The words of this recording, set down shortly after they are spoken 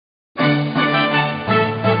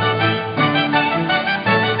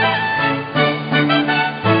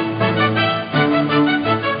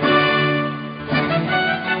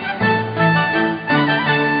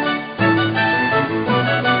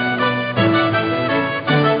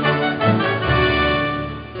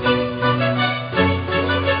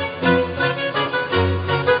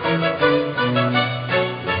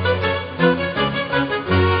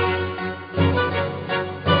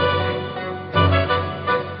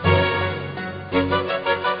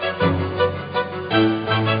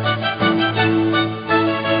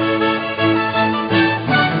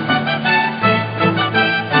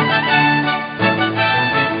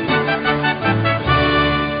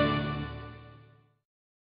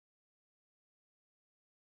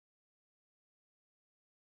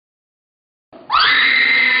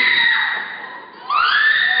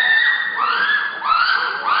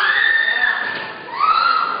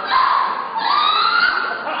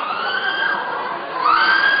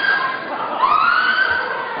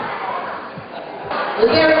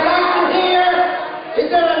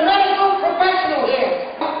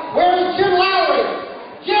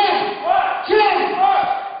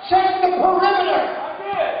perimeter. I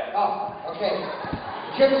did. Oh, okay.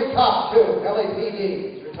 Jim's a cop, too. LAPD.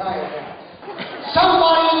 He's retired now.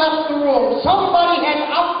 Somebody left the room. Somebody had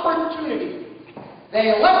opportunity.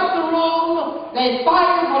 They left the room. They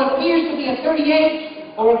fired what appears to be a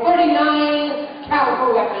 .38 or a .39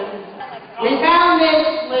 caliber weapon. We found this,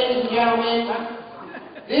 ladies and gentlemen.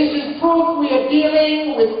 This is proof we are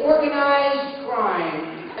dealing with organized crime.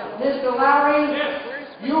 Mr. Lowry? Yes.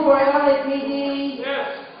 You were LAPD? Yes.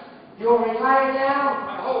 You're retired now?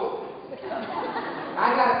 I hope.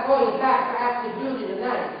 I gotta call you back for active duty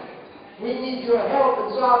tonight. We need your help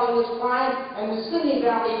in solving this crime, and the Sydney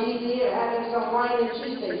Valley PD are having some wine and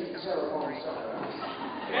cheesesteak ceremony somewhere else.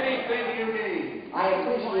 Anything you need. I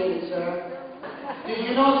appreciate it, sir. Did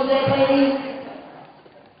you know the dead lady?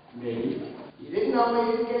 Maybe. You didn't know me,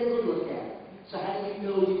 you didn't get a good look at it. So how do you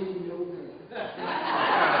know you didn't know her?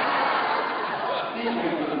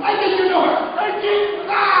 I think you know her! I did!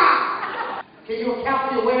 Ah! Can you account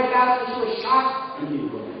for your whereabouts when she was shot? You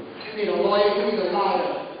need a lawyer, you need a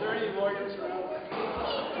liar. Is there any lawyers around?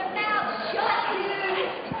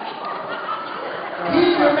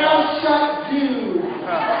 Keep your mouth shut, dude.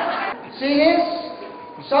 See this?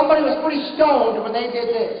 Somebody was pretty stoned when they did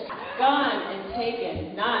this. Gone and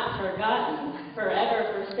taken, not forgotten,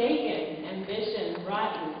 forever forsaken, ambition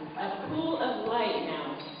rotten. A pool of light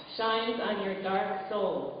now shines on your dark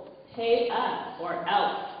soul. Pay up or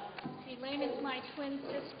else. Elaine is my twin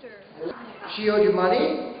sister. She owed you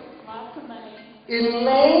money? Lots of money.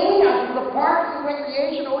 Elaine, out of the Parks and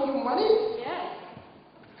Recreation owed you money? Yes.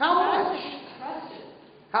 How much? Trusted.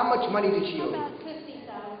 How much money did she owe you? About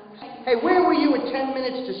 50,000. Hey, where were you at 10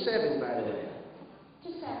 minutes to 7, by the way?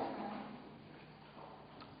 Just ask her.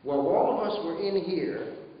 Well, all of us were in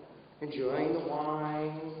here, enjoying the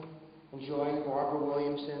wine, enjoying Barbara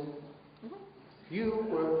Williamson. You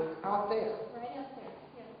were out there. Right up there.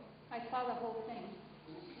 Yeah. I saw the whole thing.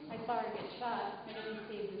 I saw her get shot. I didn't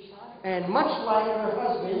see who shot her. And much like her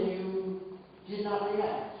husband, you did not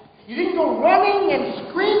react. You didn't go running and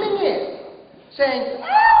screaming in, saying,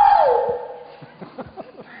 "Oh!"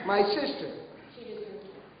 My sister. She deserved it.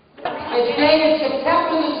 It's dated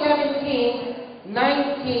September the 17th,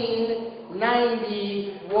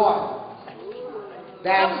 1991.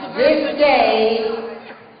 That's this day,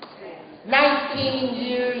 19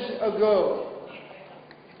 years ago.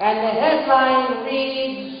 And the headline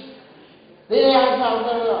reads,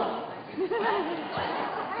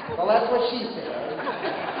 well, that's what she said.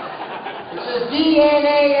 It says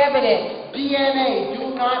DNA evidence. DNA, do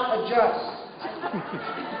not adjust.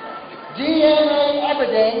 DNA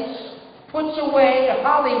evidence puts away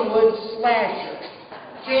Hollywood slasher.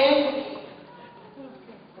 Jim,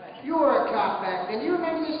 you were a cop back then. Do you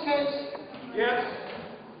remember this case? Yes.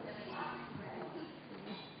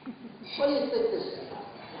 What do you think this is?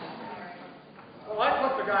 Well, I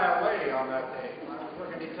put the guy away on that day. I was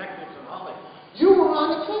working detectives in Hollywood. You were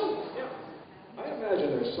on the case. Yeah. I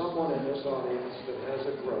imagine there's someone in this audience that has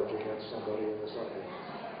a grudge against somebody in this audience.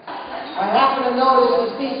 I happen to notice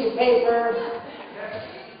this piece of paper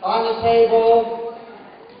on the table.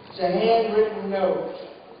 It's a handwritten note.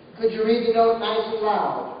 Could you read the note nice and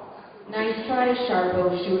loud? Nice try,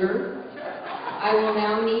 Sharpo shooter. I will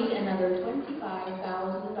now need another $25,000.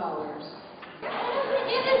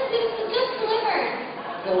 Just delivered.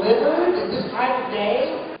 Delivered at this time of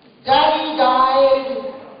day? Daddy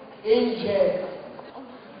died in jail.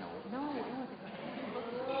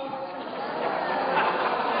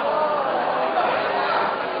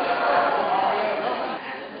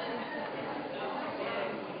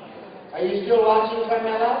 Are you still watching,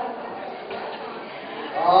 Carmela?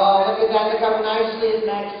 Oh, look at that. Look how nicely it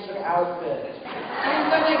matches her outfit. I'm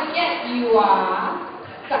gonna get you,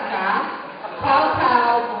 sucker. Pow,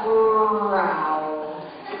 pow, growl.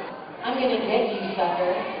 I'm gonna get you,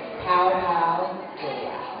 sucker. Pow, pow,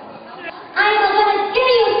 growl. I'm gonna get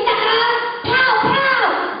you, sucker! Pow,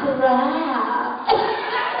 pow! Growl.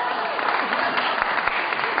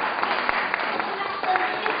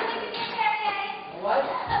 What?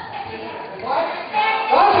 What?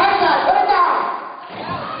 Oh, touch that! Put it down!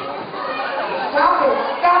 Stop it!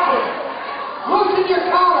 Stop it! Loosen your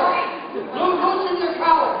collar! Loosen your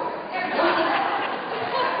collar!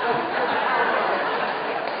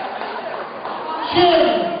 Jim!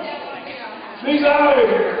 She's out of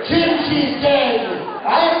here. Jim, she's dead!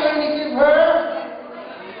 I am going to give her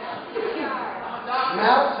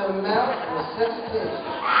mouth-to-mouth resuscitation.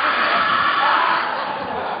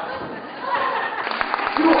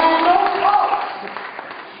 You had no pulse!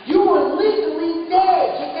 You were legally dead,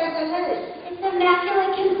 just as a nurse. It's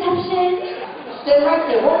immaculate conception. Stay right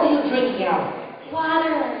there. What were you drinking out of?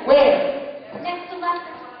 Water. Where? Next to left.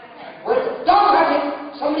 Where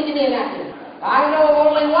Somebody give me a napkin. I know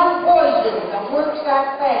only one poison that works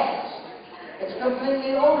that fast. It's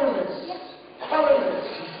completely odorless, colorless,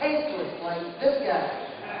 tasteless, like this guy.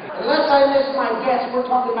 Unless I miss my guess, we're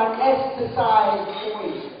talking about pesticide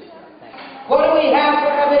poison. What do we have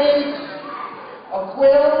for evidence?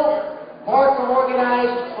 Acquittal, mark of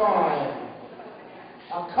organized crime.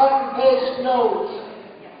 A cut and paste note.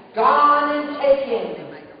 Gone and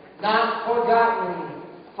taken, not forgotten.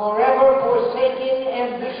 Forever forsaken,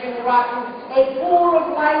 ambition rotten. A pool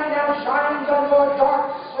of light now shines on your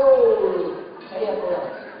dark soul. Say it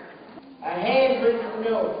else. A handwritten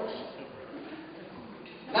note.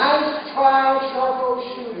 Nice try, Sharpo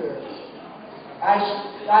shooter. I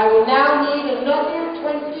will now need another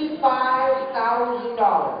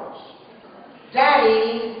 $25,000.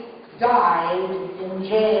 Daddy died in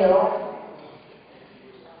jail.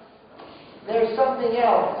 There's something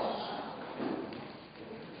else.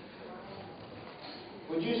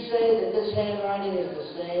 Would you say that this handwriting is the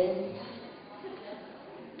same?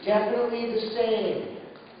 Definitely the same.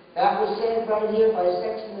 That was said right here by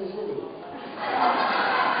Sex and the City.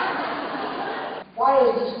 Why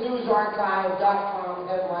is this newsarchive.com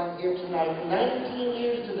headline here tonight, 19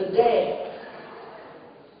 years to the day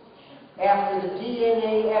after the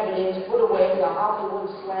DNA evidence put away the Hollywood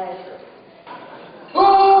slasher? Who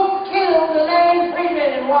killed Elaine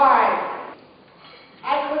Freeman and why?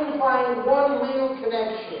 I couldn't find one real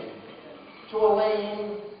connection to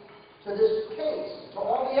Elaine, to this case, to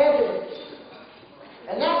all the evidence.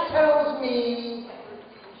 And that tells me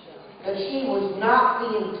that she was not the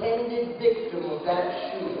intended victim of that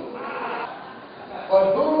shooting.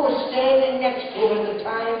 But who was standing next to her at the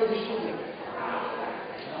time of the shooting?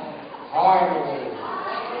 Harmony.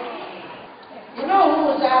 You know who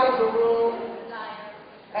was out of the room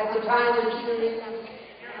at the time of the shooting?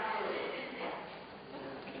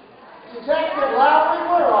 Detective Lowry,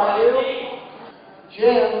 where are you?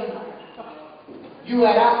 Jim, you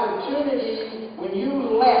had opportunity when you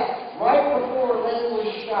left, right before Elaine was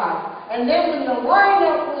shot, and then when the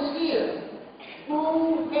lineup was here,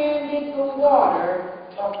 who handed the water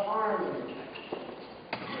to Harmony?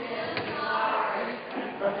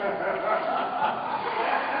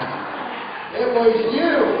 It was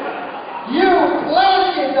you. You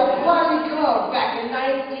planted the bloody glove back in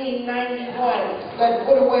 1991 that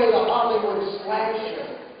put away the Hollywood slasher.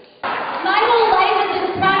 My whole life has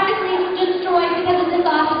been practically destroyed because of this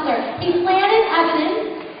officer. He planted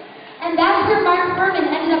evidence, and that's where Mark Furman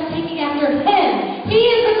ended up taking after him. He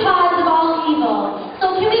is the cause of all evil.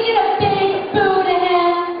 So can we get a big boo to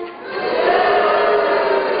him?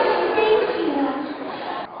 Thank you.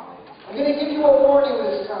 I'm going to give you a warning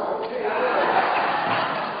this time.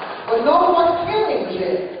 But no more killing,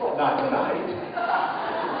 Jim. Well, not tonight.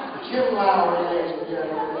 Jim Lowry, ladies and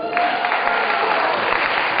gentlemen.